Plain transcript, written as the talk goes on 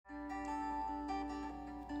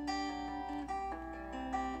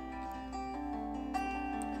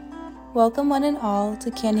Welcome one and all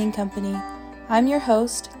to Canyon Company. I'm your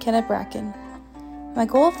host, Kenneth Bracken. My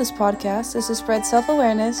goal of this podcast is to spread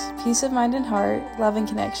self-awareness, peace of mind and heart, love and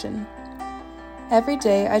connection. Every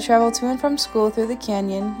day I travel to and from school through the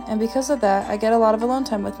canyon, and because of that, I get a lot of alone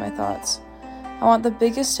time with my thoughts. I want the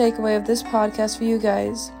biggest takeaway of this podcast for you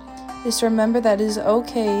guys is to remember that it is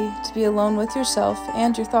okay to be alone with yourself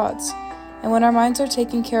and your thoughts. And when our minds are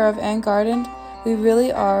taken care of and gardened, we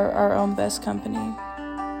really are our own best company.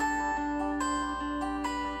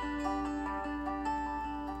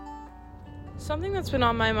 Something that's been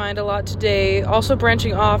on my mind a lot today, also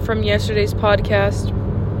branching off from yesterday's podcast,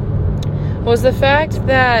 was the fact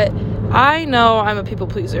that I know I'm a people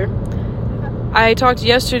pleaser. I talked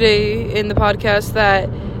yesterday in the podcast that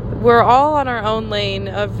we're all on our own lane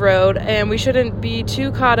of road and we shouldn't be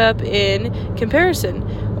too caught up in comparison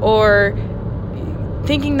or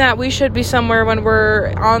thinking that we should be somewhere when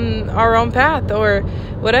we're on our own path or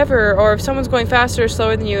whatever, or if someone's going faster or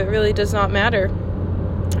slower than you, it really does not matter.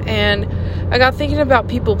 And I got thinking about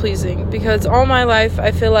people pleasing because all my life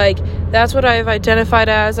I feel like that's what I've identified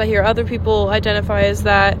as. I hear other people identify as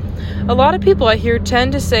that. A lot of people I hear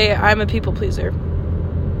tend to say I'm a people pleaser.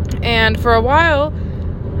 And for a while,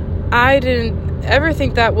 I didn't ever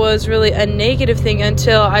think that was really a negative thing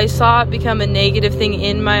until I saw it become a negative thing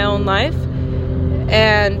in my own life.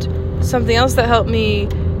 And something else that helped me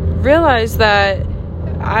realize that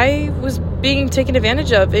I was being taken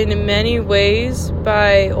advantage of in many ways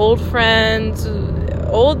by old friends,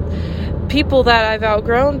 old people that I've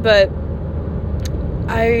outgrown, but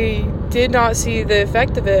I did not see the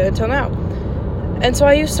effect of it until now. And so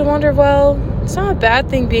I used to wonder, well, it's not a bad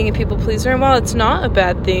thing being a people pleaser. And while it's not a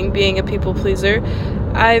bad thing being a people pleaser,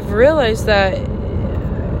 I've realized that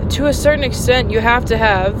to a certain extent you have to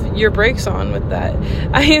have your brakes on with that.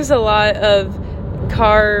 I use a lot of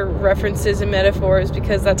car references and metaphors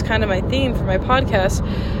because that's kind of my theme for my podcast.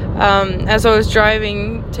 As I was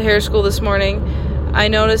driving to hair school this morning, I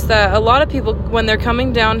noticed that a lot of people, when they're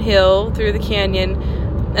coming downhill through the canyon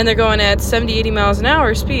and they're going at 70, 80 miles an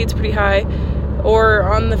hour, speed's pretty high, or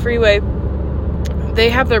on the freeway, they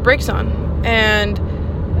have their brakes on. And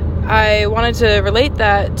I wanted to relate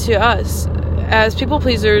that to us. As people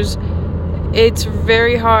pleasers, it's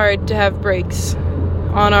very hard to have brakes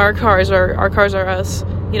on our cars, or our cars are us,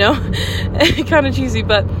 you know? Kind of cheesy,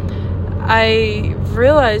 but I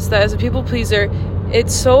realized that as a people pleaser,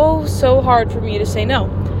 it's so hard for me to say no.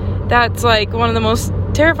 That's like one of the most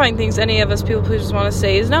terrifying things any of us people pleasers want to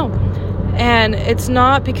say is no. And it's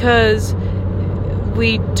not because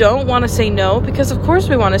we don't want to say no, because of course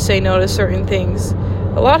we want to say no to certain things,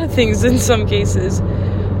 a lot of things in some cases,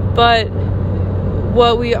 but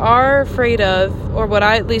what we are afraid of, or what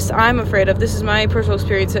at least I'm afraid of, this is my personal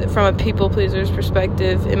experience from a people pleaser's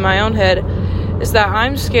perspective in my own head, is that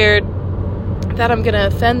I'm scared that I'm going to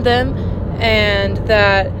offend them, and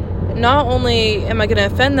that not only am I going to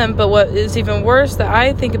offend them, but what is even worse that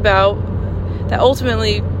I think about that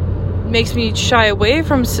ultimately makes me shy away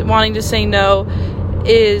from wanting to say no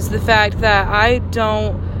is the fact that I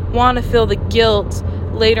don't want to feel the guilt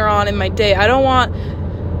later on in my day. I don't want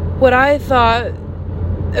what I thought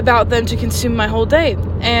about them to consume my whole day.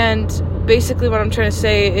 And basically what I'm trying to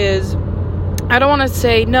say is I don't want to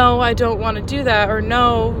say no, I don't want to do that, or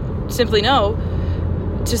no, simply no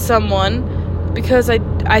to someone, because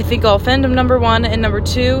I think I'll offend them, number one, and number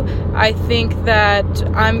two, I think that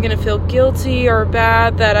I'm going to feel guilty or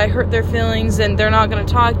bad that I hurt their feelings and they're not going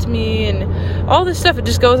to talk to me, and all this stuff. It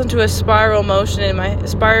just goes into a spiral motion in my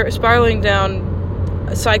spiraling down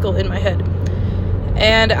a cycle in my head.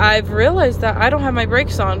 And I've realized that I don't have my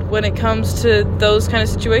brakes on when it comes to those kind of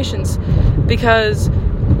situations, because,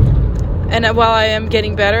 and while I am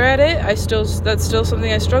getting better at it, that's still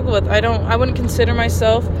something I struggle with. I wouldn't consider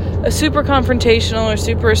myself a super confrontational or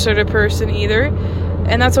super assertive person either,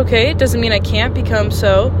 and that's okay. It doesn't mean I can't become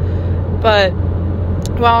so, but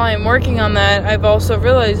while I'm working on that, I've also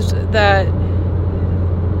realized that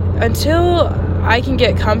until I can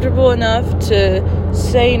get comfortable enough to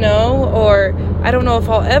say no, or I don't know if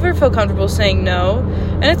I'll ever feel comfortable saying no,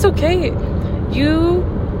 and it's okay.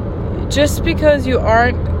 Just because you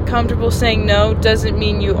aren't comfortable saying no doesn't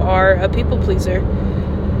mean you are a people pleaser.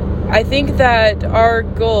 I think that our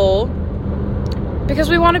goal, because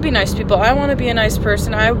we want to be nice people, I want to be a nice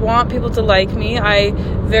person, I want people to like me, I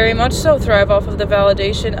very much so thrive off of the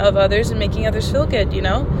validation of others and making others feel good, you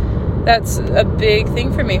know? That's a big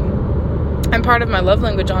thing for me. And part of my love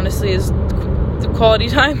language, honestly, is the quality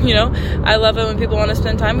time, you know? I love it when people want to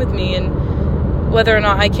spend time with me, and whether or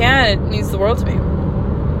not I can, it means the world to me.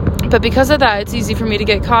 But because of that, it's easy for me to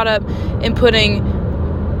get caught up in putting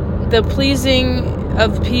the pleasing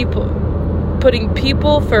of people, putting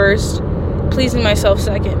people first, pleasing myself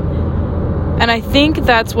second. And I think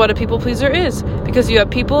that's what a people pleaser is, because you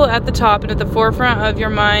have people at the top and at the forefront of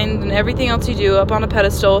your mind and everything else you do up on a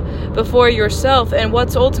pedestal before yourself and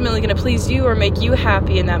what's ultimately going to please you or make you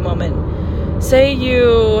happy in that moment. Say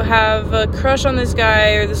you have a crush on this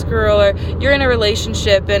guy or this girl, or you're in a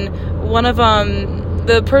relationship and one of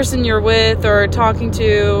the person you're with or talking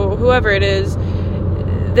to, whoever it is,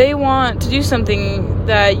 they want to do something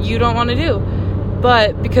that you don't want to do.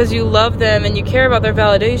 But because you love them and you care about their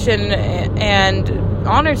validation and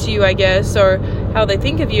honor to you, I guess, or how they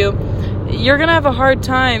think of you, you're going to have a hard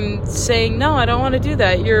time saying, no, I don't want to do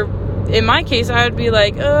that. In my case, I would be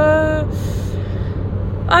like, I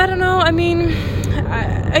don't know. I mean,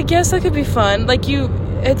 I guess that could be fun. Like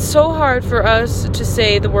it's so hard for us to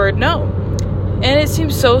say the word no. And it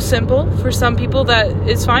seems so simple. For some people, that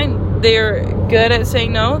is fine. They're good at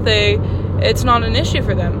saying no. It's not an issue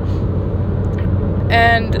for them.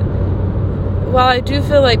 And while I do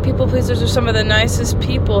feel like people pleasers are some of the nicest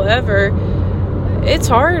people ever, it's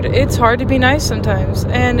hard. It's hard to be nice sometimes.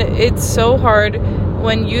 And it's so hard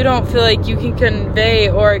when you don't feel like you can convey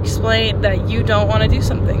or explain that you don't want to do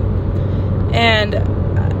something. And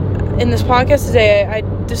in this podcast today, I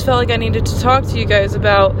just felt like I needed to talk to you guys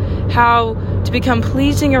about how to become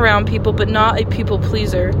pleasing around people, but not a people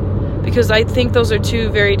pleaser. Because I think those are two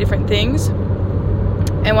very different things.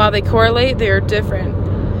 And while they correlate, they are different.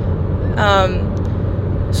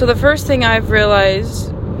 So the first thing I've realized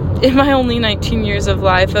in my only 19 years of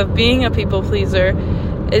life of being a people pleaser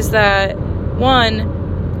is that,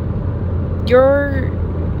 one,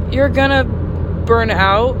 you're gonna burn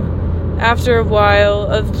out after a while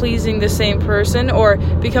of pleasing the same person, or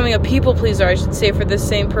becoming a people pleaser, I should say, for the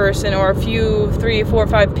same person, or a few, 3, 4,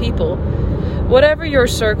 5 people. Whatever your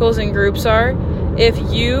circles and groups are, if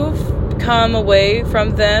you've come away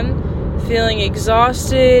from them feeling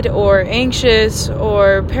exhausted or anxious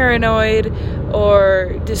or paranoid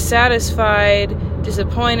or dissatisfied,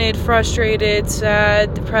 disappointed, frustrated,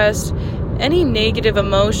 sad, depressed, any negative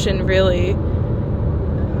emotion really,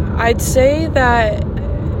 I'd say that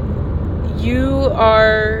you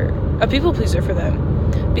are a people pleaser for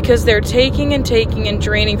them, because they're taking and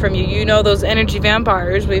draining from you. You know, those energy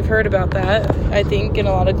vampires, we've heard about that, I think, in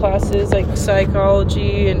a lot of classes like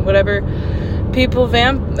psychology and whatever.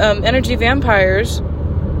 Energy vampires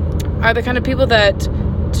are the kind of people that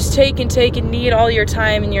just take and need all your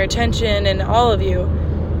time and your attention and all of you.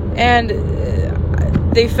 And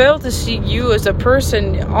they fail to see you as a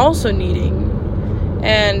person also needing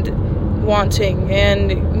and wanting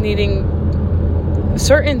and needing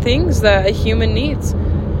certain things that a human needs.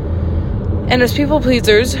 And as people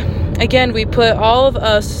pleasers, again, we put all of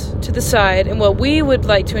us to the side and what we would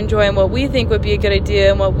like to enjoy and what we think would be a good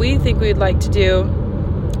idea and what we think we'd like to do.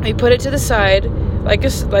 We put it to the side like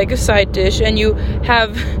a side dish, and you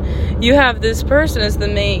have this person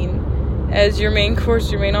as your main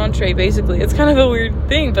course, your main entree, basically. It's kind of a weird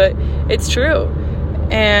thing, but it's true.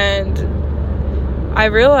 And I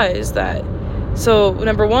realized that. So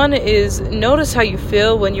number one is notice how you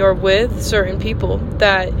feel when you're with certain people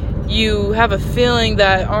that you have a feeling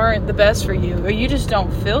that aren't the best for you, or you just don't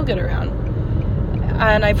feel good around.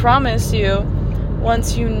 And I promise you,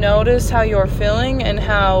 once you notice how you're feeling and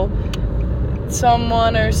how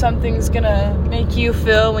someone or something's gonna make you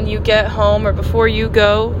feel when you get home or before you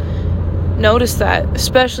go, notice that.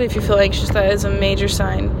 Especially if you feel anxious, that is a major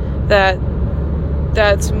sign that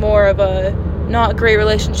that's more of a not great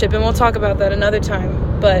relationship, and we'll talk about that another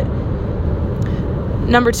time. But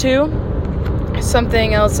number two,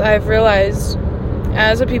 something else I've realized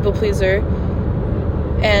as a people pleaser,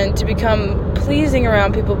 and to become pleasing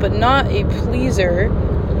around people but not a pleaser,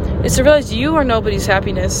 is to realize you are nobody's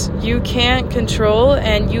happiness. You can't control,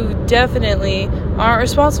 and you definitely aren't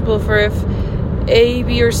responsible for if A,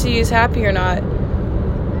 B, or C is happy or not.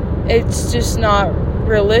 It's just not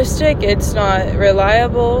realistic. It's not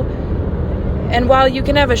reliable. And while you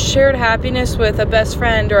can have a shared happiness with a best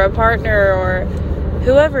friend or a partner or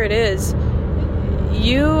whoever it is,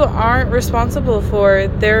 you aren't responsible for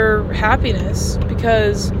their happiness,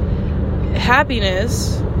 because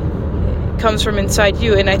happiness comes from inside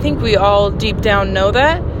you. And I think we all deep down know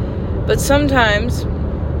that, but sometimes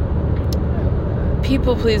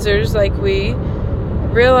people pleasers like we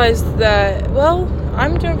realize that, well,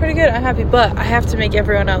 I'm doing pretty good, I'm happy, but I have to make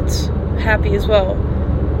everyone else happy as well,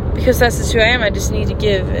 because that's just who I am. I just need to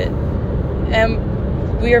give it.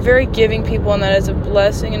 And we are very giving people, and that is a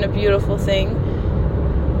blessing and a beautiful thing.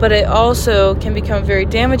 But it also can become very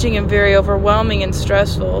damaging and very overwhelming and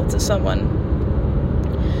stressful to someone.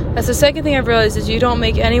 That's the second thing I've realized, is you don't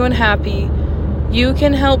make anyone happy You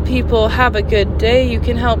can help people have a good day. You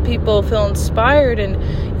can help people feel inspired,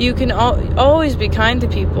 and you can always be kind to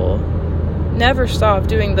people. Never stop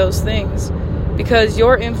doing those things, because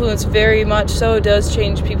your influence very much so does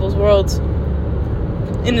change people's worlds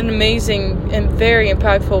in an amazing and very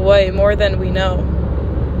impactful way, more than we know.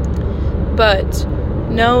 But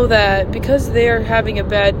know that because they're having a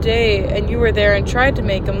bad day and you were there and tried to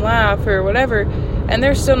make them laugh or whatever, and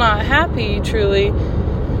they're still not happy truly,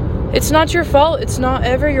 it's not your fault. It's not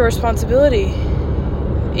ever your responsibility.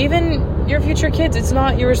 Even your future kids, it's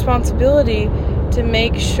not your responsibility to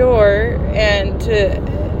make sure and to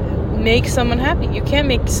make someone happy. You can't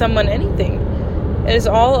make someone anything. It is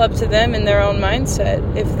all up to them in their own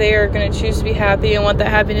mindset if they are going to choose to be happy and what that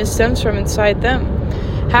happiness stems from inside them.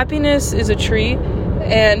 Happiness is a tree,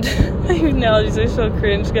 and my analogies are so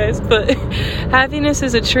cringe, guys, but happiness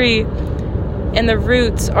is a tree, and the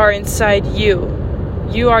roots are inside you.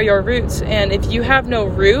 You are your roots, and if you have no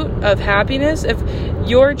root of happiness, if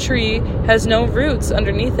your tree has no roots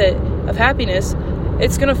underneath it of happiness,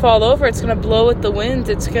 it's going to fall over, it's going to blow with the wind,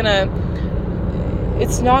 it's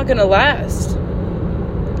not going to last.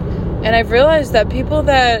 And I've realized that people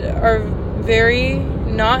that are very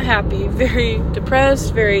not happy, very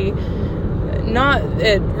depressed, very not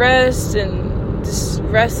at rest, and just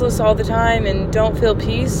restless all the time and don't feel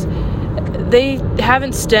peace, they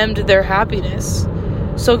haven't stemmed their happiness.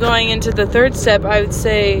 So going into the third step, I would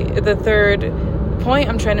say the third point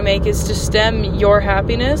I'm trying to make is to stem your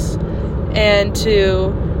happiness and to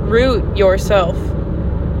root yourself.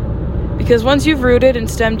 Because once you've rooted and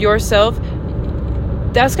stemmed yourself,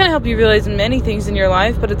 that's going to help you realize many things in your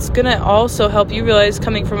life, but it's going to also help you realize,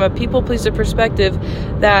 coming from a people pleaser perspective,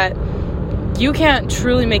 that you can't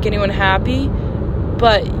truly make anyone happy,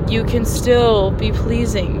 but you can still be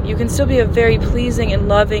pleasing. You can still be a very pleasing and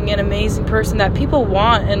loving and amazing person that people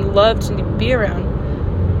want and love to be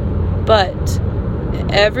around. But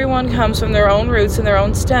everyone comes from their own roots and their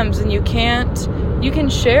own stems, and you can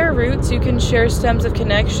share roots, you can share stems of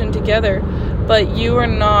connection together, but you are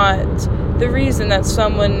not the reason that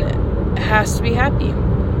someone has to be happy.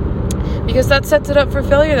 Because that sets it up for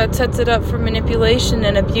failure, that sets it up for manipulation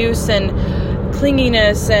and abuse and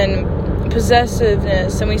clinginess and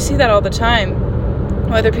possessiveness, and we see that all the time,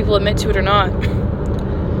 whether people admit to it or not.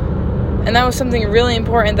 And that was something really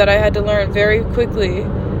important that I had to learn very quickly,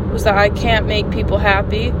 was that I can't make people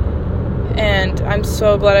happy. And I'm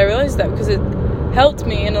so glad I realized that, because it helped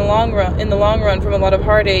me in the long run from a lot of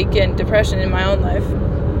heartache and depression in my own life.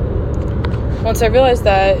 Once I realized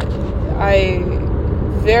that, I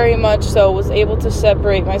very much so was able to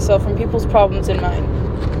separate myself from people's problems and mine.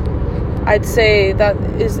 I'd say that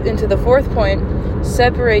is into the fourth point.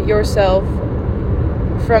 Separate yourself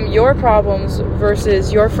from your problems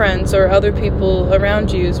versus your friends or other people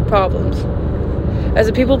around you's problems. As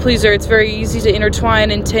a people pleaser, it's very easy to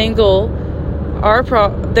intertwine and tangle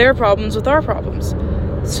their problems with our problems.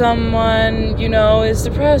 Someone, is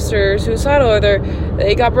depressed or suicidal, or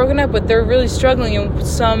they got broken up with, they're really struggling in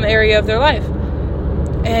some area of their life.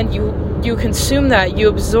 And you consume that, you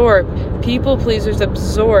absorb. People pleasers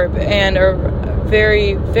absorb and are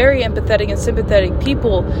very, very empathetic and sympathetic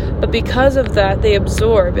people, but because of that, they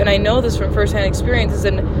absorb. And I know this from firsthand experiences,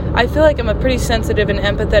 and I feel like I'm a pretty sensitive and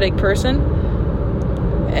empathetic person,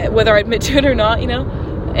 whether I admit to it or not,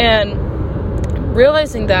 and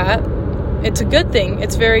realizing that, it's a good thing.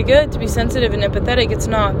 It's very good to be sensitive and empathetic. It's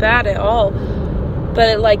not bad at all.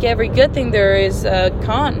 But like every good thing, there is a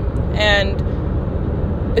con. And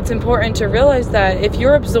it's important to realize that if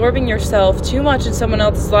you're absorbing yourself too much in someone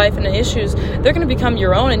else's life and issues, they're going to become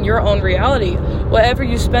your own and your own reality. Whatever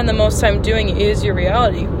you spend the most time doing is your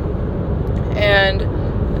reality. And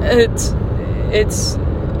it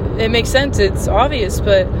makes sense. It's obvious.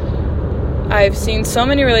 But I've seen so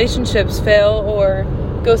many relationships fail or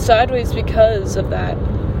go sideways because of that.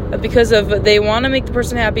 Because of they want to make the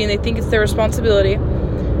person happy and they think it's their responsibility.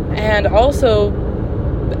 And also,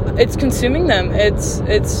 it's consuming them. It's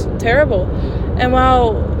terrible. And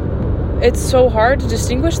while it's so hard to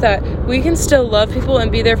distinguish that, we can still love people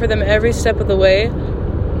and be there for them every step of the way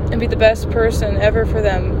and be the best person ever for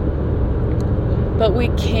them. But we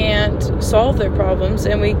can't solve their problems,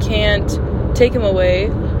 and we can't take them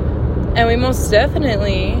away. And we most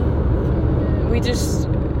definitely,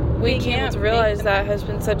 we can't realize that has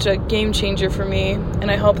been such a game changer for me.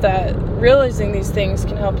 And I hope that realizing these things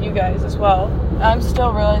can help you guys as well. I'm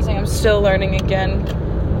still realizing, I'm still learning again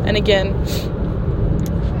and again.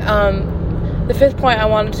 The fifth point I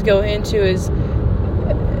wanted to go into is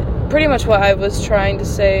pretty much what I was trying to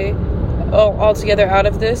say altogether out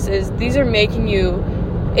of this, is these are making you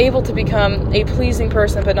able to become a pleasing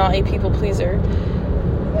person but not a people pleaser.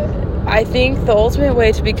 I think the ultimate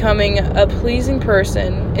way to becoming a pleasing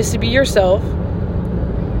person is to be yourself.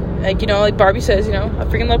 Like, like Barbie says, I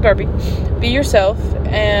freaking love Barbie. Be yourself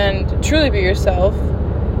and truly be yourself.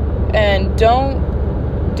 And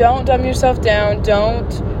don't dumb yourself down. Don't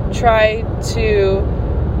try to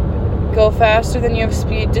go faster than you have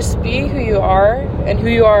speed. Just be who you are and who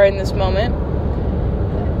you are in this moment.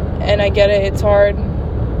 And I get it, it's hard,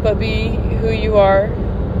 but be who you are.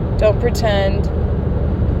 Don't pretend.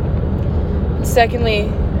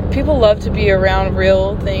 Secondly, people love to be around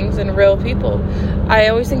real things and real people. I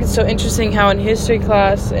always think it's so interesting how in history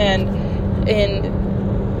class and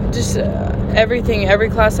in just every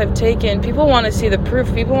class I've taken, people want to see the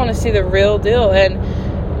proof. People want to see the real deal. And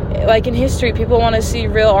like in history, people want to see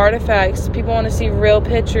real artifacts. People want to see real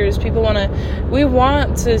pictures. We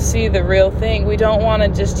want to see the real thing. We don't want to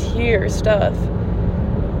just hear stuff.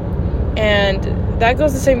 And that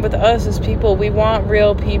goes the same with us as people. We want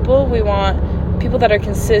real people. We want people that are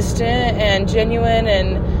consistent and genuine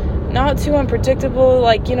and not too unpredictable.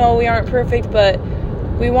 Like, we aren't perfect, but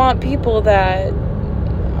we want people that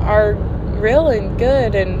are real and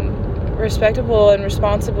good and respectable and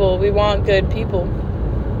responsible. We want good people.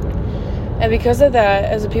 And because of that,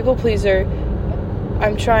 as a people pleaser,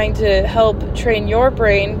 I'm trying to help train your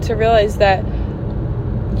brain to realize that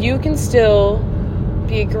you can still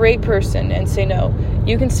be a great person and say no.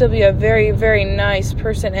 You can still be a very, very nice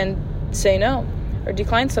person and say no or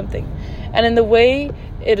decline something. And in the way,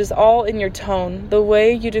 it is all in your tone. The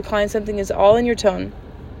way you decline something is all in your tone.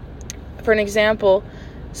 For an example,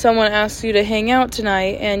 someone asks you to hang out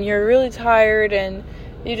tonight and you're really tired and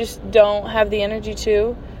you just don't have the energy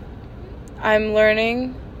to. I'm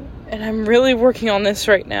learning, and I'm really working on this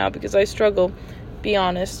right now because I struggle. Be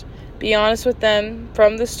honest. Be honest with them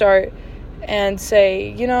from the start and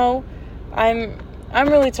say, I'm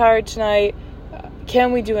really tired tonight.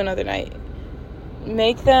 Can we do another night?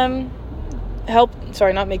 Help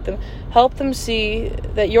them see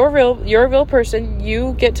that you're a real person.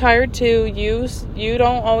 You get tired too. You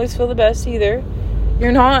don't always feel the best either.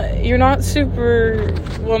 You're not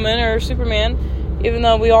Superwoman or Superman, even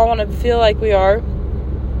though we all want to feel like we are.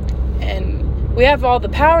 And we have all the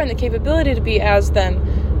power and the capability to be as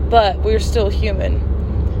them, but we're still human.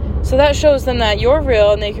 So that shows them that you're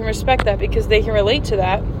real and they can respect that because they can relate to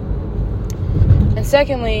that. And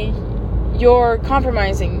secondly, you're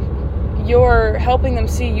compromising. You're helping them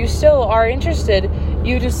see you still are interested.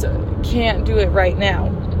 You just can't do it right now.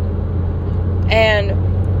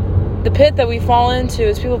 And the pit that we fall into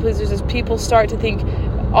as people pleasers is people start to think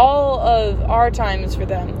all of our time is for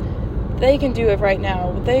them. They can do it right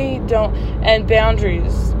now. They don't. And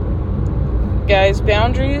boundaries. Guys,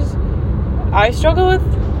 boundaries, I struggle with.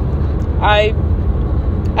 I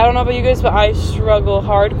don't know about you guys, but I struggle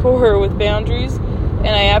hardcore with boundaries, and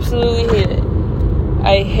I absolutely hate it.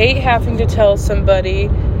 I hate having to tell somebody,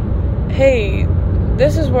 hey,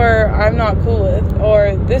 this is where I'm not cool with,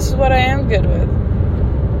 or this is what I am good with.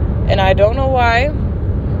 And I don't know why,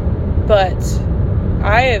 but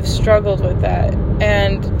I have struggled with that.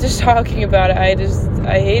 And just talking about it, I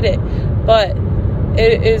hate it. But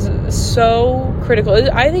it is so critical.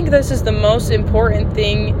 I think this is the most important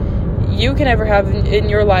thing you can ever have in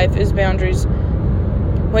your life is boundaries.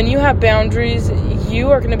 When you have boundaries,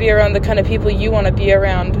 you are going to be around the kind of people you want to be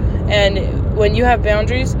around. And when you have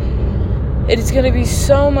boundaries, it is going to be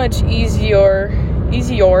so much easier.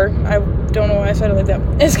 I don't know why I said it like that.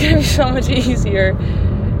 It's going to be so much easier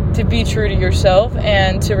to be true to yourself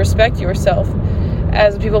and to respect yourself.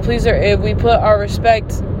 As a people pleaser, if we put our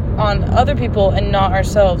respect on other people and not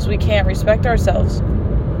ourselves, we can't respect ourselves.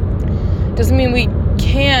 Doesn't mean we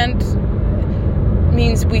can't,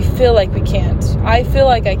 means we feel like we can't. I feel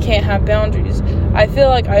like I can't have boundaries. I feel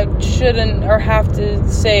like I shouldn't or have to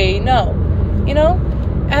say no,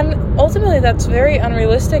 and ultimately that's very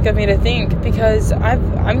unrealistic of me to think, because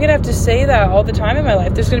I'm gonna have to say that all the time in my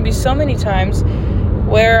life. There's gonna be so many times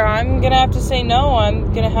where I'm gonna have to say no.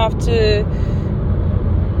 I'm gonna have to,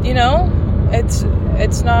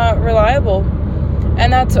 it's not reliable,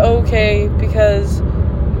 and that's okay, because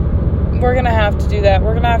we're going to have to do that.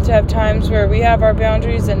 We're going to have times where we have our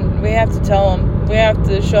boundaries and we have to tell them. We have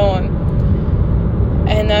to show them.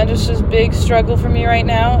 And that is just a big struggle for me right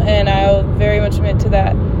now, and I'll very much admit to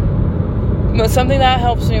that. But something that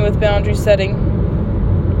helps me with boundary setting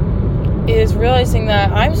is realizing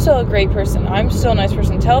that I'm still a great person. I'm still a nice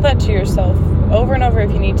person. Tell that to yourself over and over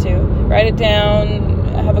if you need to. Write it down,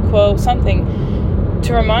 have a quote, something,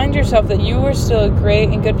 to remind yourself that you are still a great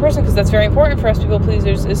and good person, because that's very important for us people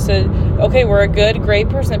pleasers, is to, okay, we're a good, great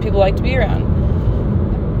person that people like to be around.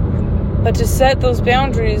 But to set those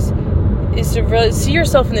boundaries is to really see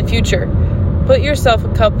yourself in the future. Put yourself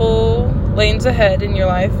a couple lanes ahead in your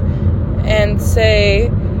life and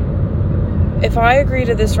say, if I agree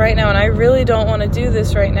to this right now and I really don't want to do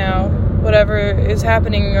this right now, whatever is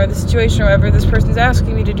happening or the situation or whatever this person's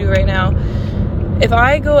asking me to do right now, if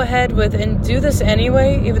I go ahead with and do this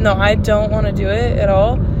anyway, even though I don't want to do it at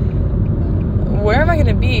all, where am I going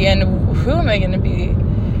to be and who am I going to be?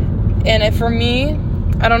 And for me,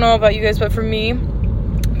 I don't know about you guys, but for me,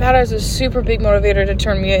 that is a super big motivator to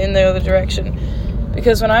turn me in the other direction.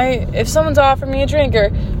 Because if someone's offering me a drink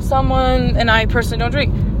or someone, and I personally don't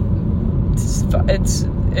drink,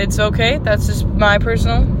 it's okay. That's just my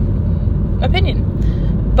personal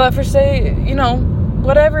opinion. But for say,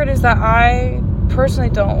 whatever it is that I personally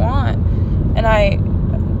don't want, and I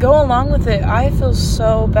go along with it, I feel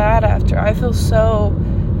so bad after. I feel so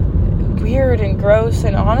weird and gross,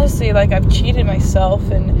 and honestly, like I've cheated myself,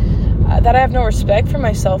 and that I have no respect for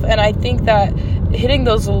myself. And I think that hitting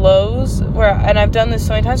those lows and I've done this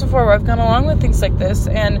so many times before where I've gone along with things like this,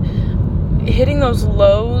 and hitting those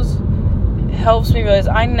lows helps me realize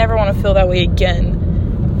I never want to feel that way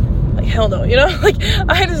again. Like, hell no, like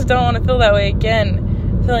I just don't want to feel that way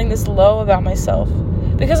again, feeling this low about myself,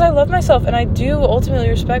 because I love myself and I do ultimately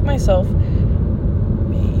respect myself,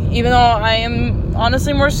 even though I am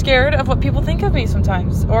honestly more scared of what people think of me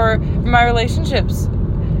sometimes, or my relationships.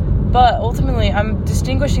 But ultimately, I'm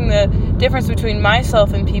distinguishing the difference between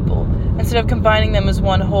myself and people instead of combining them as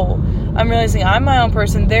one whole. I'm realizing I'm my own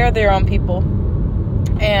person, they're their own people.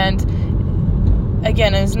 And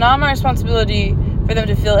again, it's not my responsibility for them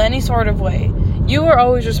to feel any sort of way. You are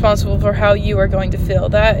always responsible for how you are going to feel.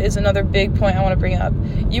 That is another big point I want to bring up.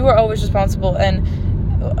 You are always responsible, and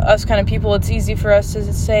us kind of people, it's easy for us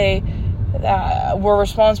to say that we're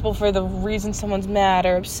responsible for the reason someone's mad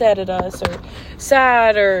or upset at us or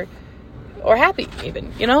sad or happy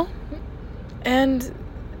even, And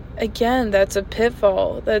again, that's a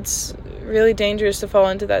pitfall. That's really dangerous to fall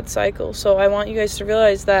into that cycle. So I want you guys to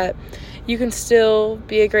realize that you can still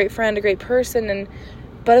be a great friend, a great person,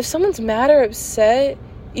 but if someone's mad or upset,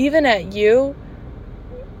 even at you,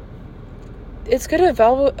 it's good to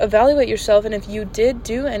evaluate yourself and if you did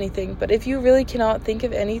do anything. But if you really cannot think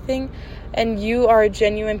of anything and you are a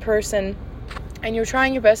genuine person and you're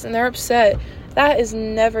trying your best and they're upset, that is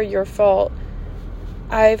never your fault.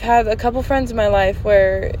 I've had a couple friends in my life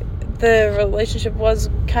where the relationship was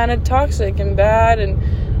kind of toxic and bad, and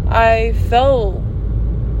I just felt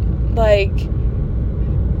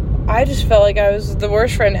like I was the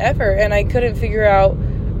worst friend ever, and I couldn't figure out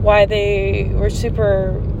why they were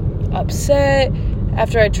super upset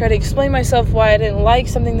after I tried to explain myself why I didn't like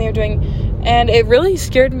something they were doing. And it really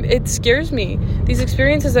scares me. These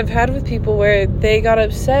experiences I've had with people where they got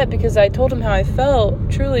upset because I told them how I felt,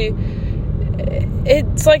 truly,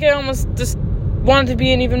 it's like I almost just wanted to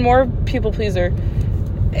be an even more people pleaser.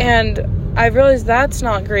 And I realized that's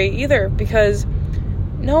not great either, because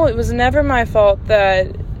no, it was never my fault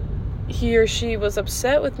that he or she was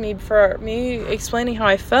upset with me for me explaining how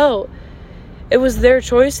I felt. It was their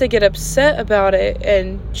choice to get upset about it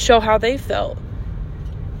and show how they felt.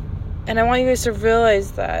 And I want you guys to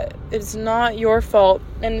realize that it's not your fault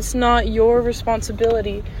and it's not your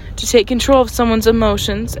responsibility to take control of someone's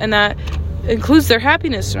emotions, and that includes their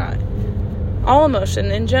happiness or not. All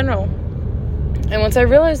emotion in general. And once I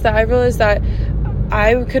realized that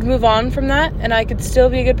I could move on from that and I could still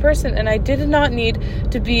be a good person, and I did not need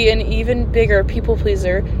to be an even bigger people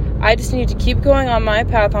pleaser. I just needed to keep going on my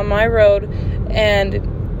path, on my road,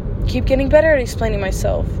 and keep getting better at explaining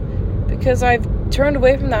myself, because I've turned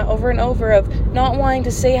away from that over and over, of not wanting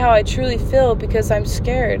to say how I truly feel because I'm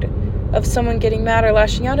scared of someone getting mad or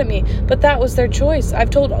lashing out at me. But that was their choice. I've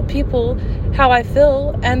told people how I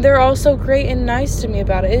feel, and they're also great and nice to me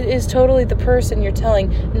about it. It is totally the person you're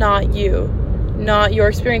telling, not you. Not your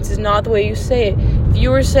experiences, not the way you say it. If you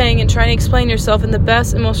were saying and trying to explain yourself in the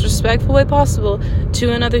best and most respectful way possible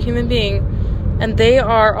to another human being, and they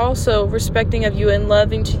are also respecting of you and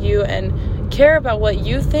loving to you and care about what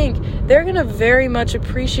you think, they're going to very much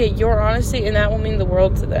appreciate your honesty, and that will mean the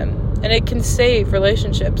world to them. And it can save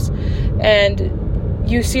relationships. And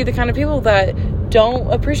you see the kind of people that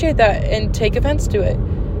don't appreciate that and take offense to it.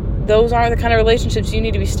 Those aren't the kind of relationships you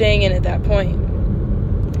need to be staying in at that point.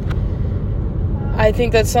 I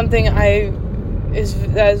think that's something that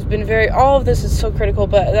has been all of this is so critical,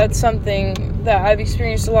 but that's something that I've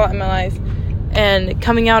experienced a lot in my life. And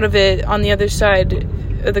coming out of it on the other side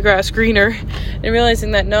of the grass greener, and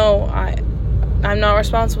realizing that no, I'm not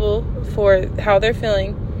responsible for how they're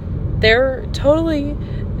feeling. They're totally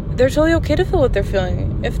they're totally okay to feel what they're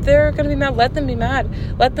feeling. If they're going to be mad, let them be mad.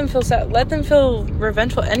 Let them feel sad. Let them feel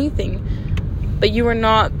revengeful, anything. But you are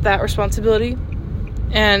not that responsibility.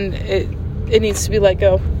 And it needs to be let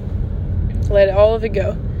go. Let all of it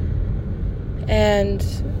go. And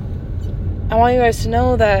I want you guys to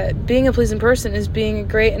know that being a pleasing person is being a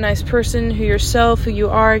great and nice person, who you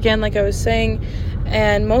are, again, like I was saying.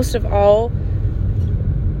 And most of all,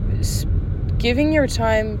 giving your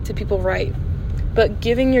time to people, right, but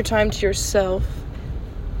giving your time to yourself.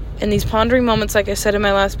 In these pondering moments, like I said in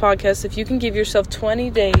my last podcast, if you can give yourself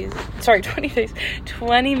 20 minutes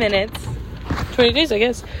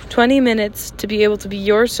to be able to be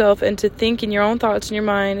yourself and to think in your own thoughts in your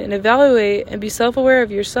mind and evaluate and be self-aware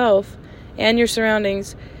of yourself and your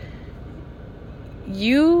surroundings,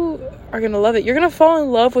 you are going to love it. You're going to fall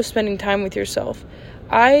in love with spending time with yourself.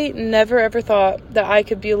 I never ever thought that I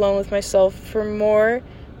could be alone with myself for more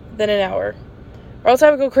than an hour. Or else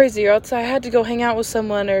I would go crazy, or else I had to go hang out with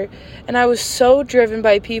someone, and I was so driven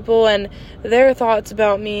by people and their thoughts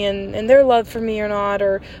about me and their love for me or not,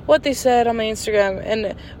 or what they said on my Instagram.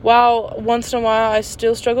 And while once in a while I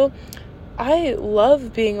still struggle, I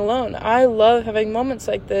love being alone. I love having moments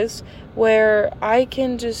like this where I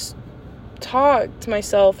can just talk to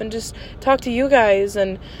myself and just talk to you guys.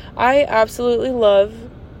 And I absolutely love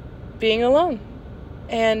being alone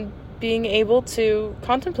and being able to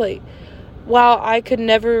contemplate. While I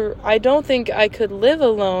don't think I could live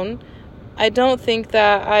alone. I don't think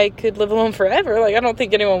that I could live alone forever. Like, I don't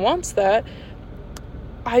think anyone wants that.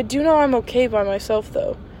 I do know I'm okay by myself,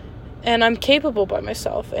 though. And I'm capable by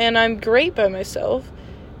myself. And I'm great by myself.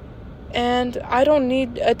 And I don't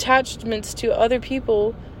need attachments to other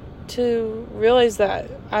people to realize that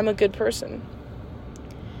I'm a good person.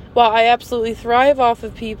 While I absolutely thrive off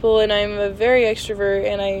of people, and I'm a very extrovert,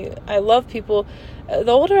 and I love people,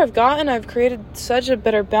 the older I've gotten, I've created such a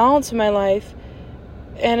better balance in my life,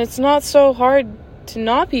 and it's not so hard to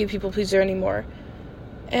not be a people pleaser anymore.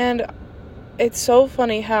 And it's so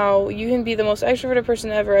funny how you can be the most extroverted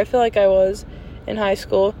person ever. I feel like I was in high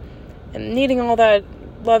school, and needing all that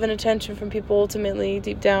love and attention from people ultimately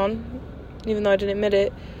deep down, even though I didn't admit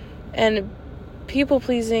it, and people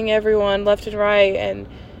pleasing everyone left and right, and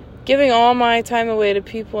giving all my time away to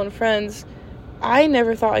people and friends. I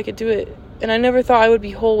never thought I could do it. And I never thought I would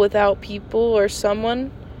be whole without people or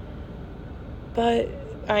someone. But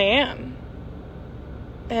I am.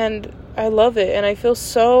 And I love it. And I feel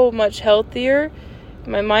so much healthier.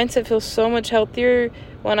 My mindset feels so much healthier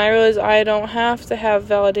when I realize I don't have to have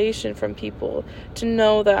validation from people to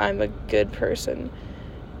know that I'm a good person.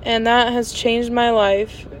 And that has changed my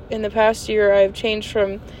life. In the past year, I've changed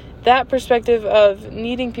from that perspective of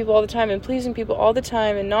needing people all the time and pleasing people all the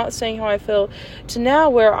time and not saying how I feel, to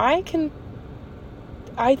now where I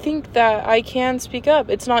think that I can speak up.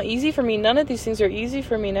 It's not easy for me. None of these things are easy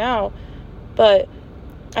for me now, but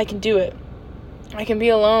I can do it. I can be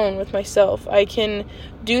alone with myself. I can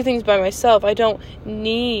do things by myself. I don't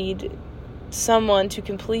need someone to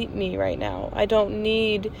complete me right now. I don't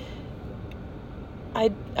need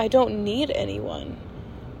anyone.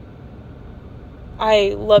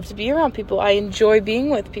 I love to be around people. I enjoy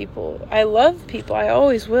being with people. I love people. I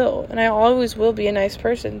always will. And I always will be a nice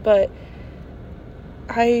person. But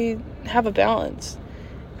I have a balance.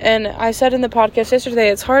 And I said in the podcast yesterday,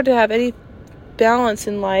 it's hard to have any balance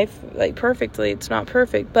in life, like perfectly. It's not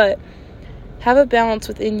perfect. But have a balance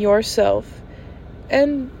within yourself.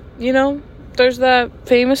 And, there's that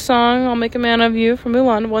famous song, I'll Make a Man of You, from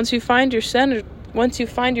Mulan. Once you find your center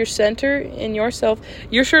in yourself,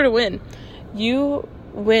 you're sure to win. You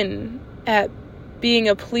win at being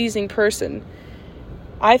a pleasing person.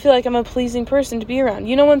 I feel like I'm a pleasing person to be around.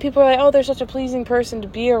 When people are like, oh, they're such a pleasing person to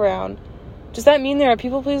be around, does that mean they're a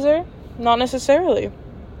people pleaser? Not necessarily.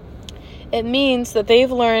 It means that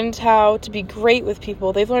they've learned how to be great with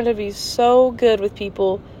people. They've learned how to be so good with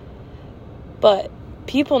people. But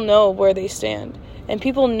people know where they stand. And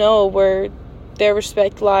people know where their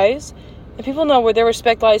respect lies. And people know where their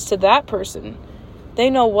respect lies to that person. They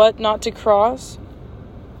know what not to cross,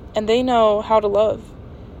 and they know how to love.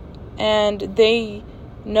 And they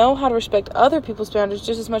know how to respect other people's boundaries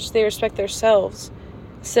just as much as they respect themselves,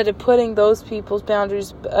 instead of putting those people's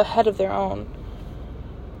boundaries ahead of their own.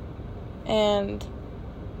 And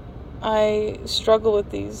I struggle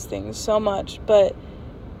with these things so much, but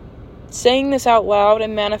saying this out loud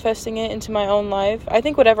and manifesting it into my own life, I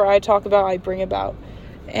think whatever I talk about, I bring about.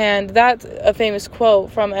 And that's a famous quote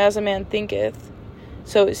from As a Man Thinketh.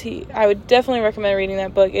 So is he. I would definitely recommend reading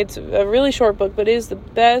that book. It's a really short book, but it is the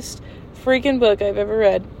best freaking book I've ever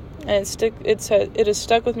read. And it has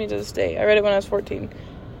stuck with me to this day. I read it when I was 14.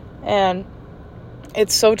 And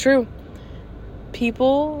It's so true.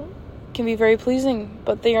 People can be very pleasing,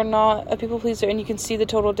 but they are not a people pleaser, and you can see the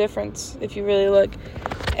total difference if you really look.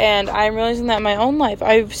 And I'm realizing that in my own life.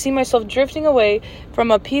 I've seen myself drifting away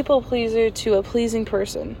from a people pleaser to a pleasing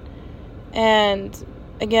person. And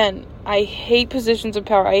again, I hate positions of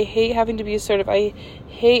power. I hate having to be assertive. I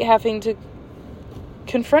hate having to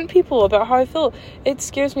confront people about how I feel. It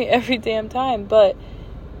scares me every damn time, but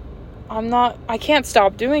I can't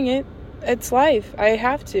stop doing it. It's life. I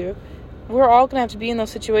have to. We're all going to have to be in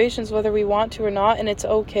those situations whether we want to or not, and it's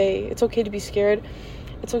okay. It's okay to be scared.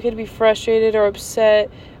 It's okay to be frustrated or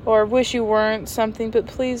upset or wish you weren't something, but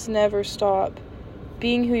please never stop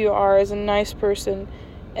being who you are as a nice person.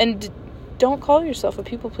 And don't call yourself a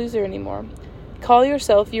people pleaser anymore. Call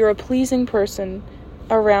yourself, you're a pleasing person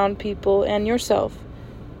around people and yourself.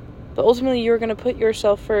 But ultimately, you're going to put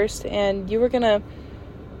yourself first, and you are going to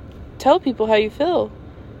tell people how you feel.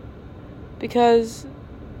 Because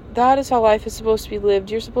that is how life is supposed to be lived.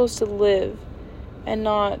 You're supposed to live and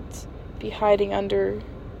not be hiding under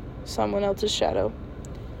someone else's shadow.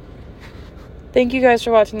 Thank you guys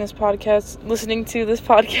for watching this podcast, listening to this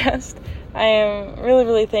podcast. I am really,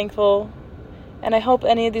 really thankful, and I hope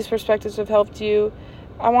any of these perspectives have helped you.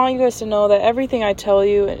 I want you guys to know that everything I tell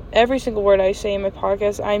you, and every single word I say in my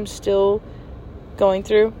podcast, I'm still going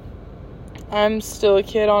through. I'm still a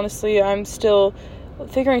kid, honestly. I'm still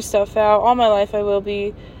figuring stuff out. All my life I will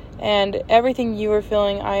be. And everything you are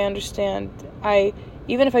feeling, I understand.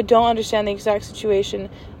 Even if I don't understand the exact situation,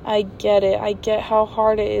 I get it. I get how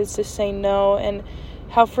hard it is to say no and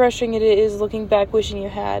how frustrating it is looking back wishing you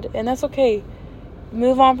had. And that's okay.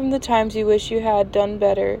 Move on from the times you wish you had done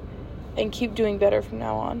better and keep doing better from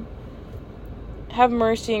now on. Have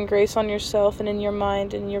mercy and grace on yourself and in your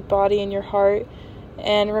mind and your body and your heart.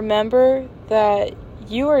 And remember that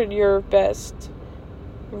you are your best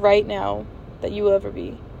right now that you will ever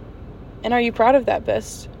be. And are you proud of that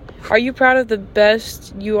best? Are you proud of the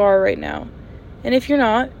best you are right now? And if you're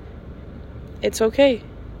not, it's okay.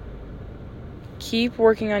 Keep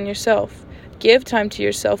working on yourself. Give time to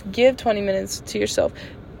yourself. Give 20 minutes to yourself.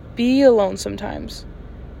 Be alone sometimes.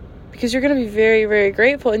 Because you're going to be very, very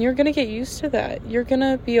grateful, and you're going to get used to that. You're going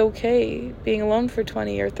to be okay being alone for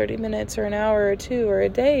 20 or 30 minutes or an hour or two or a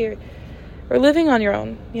day or living on your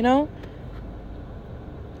own, you know?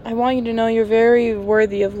 I want you to know you're very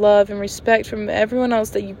worthy of love and respect from everyone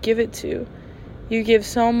else that you give it to. You give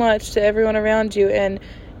so much to everyone around you and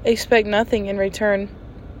expect nothing in return,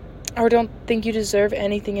 or don't think you deserve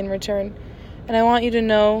anything in return. And I want you to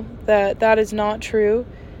know that that is not true,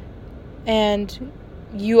 and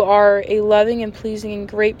you are a loving and pleasing and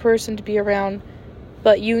great person to be around,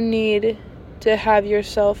 but you need to have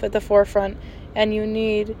yourself at the forefront, and you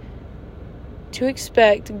need to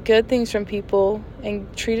expect good things from people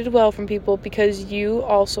and treated well from people, because you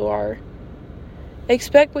also are.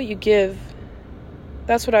 Expect what you give.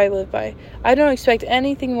 That's what I live by. I don't expect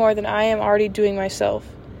anything more than I am already doing myself.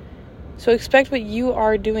 So expect what you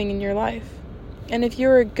are doing in your life. And if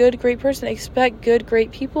you're a good, great person, expect good,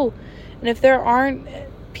 great people. And if there aren't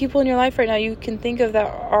people in your life right now you can think of that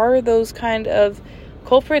are those kind of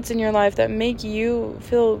culprits in your life that make you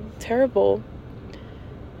feel terrible,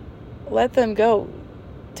 let them go.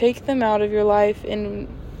 Take them out of your life in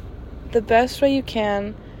the best way you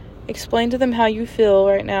can. Explain to them how you feel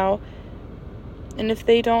right now. And if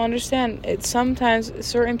they don't understand, it's sometimes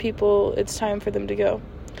certain people, it's time for them to go.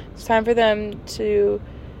 It's time for them to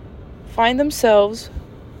find themselves.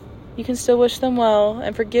 You can still wish them well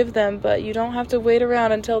and forgive them, but you don't have to wait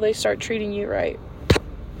around until they start treating you right.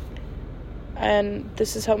 And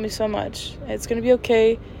this has helped me so much. It's going to be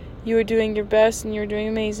okay. You are doing your best and you're doing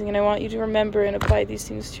amazing, and I want you to remember and apply these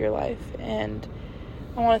things to your life. And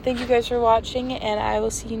I want to thank you guys for watching, and I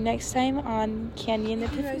will see you next time on Canyon Epiphanies.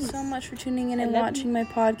 Thank you guys so much for tuning in and watching my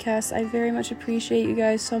podcast. I very much appreciate you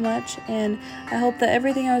guys so much, and I hope that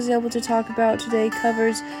everything I was able to talk about today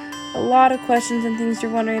covers a lot of questions and things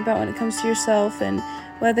you're wondering about when it comes to yourself, and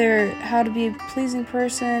how to be a pleasing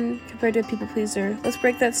person compared to a people pleaser. Let's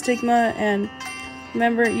break that stigma, and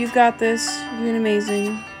remember, you've got this. You're doing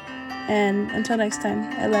amazing. And until next time,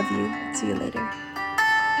 I love you. See you later.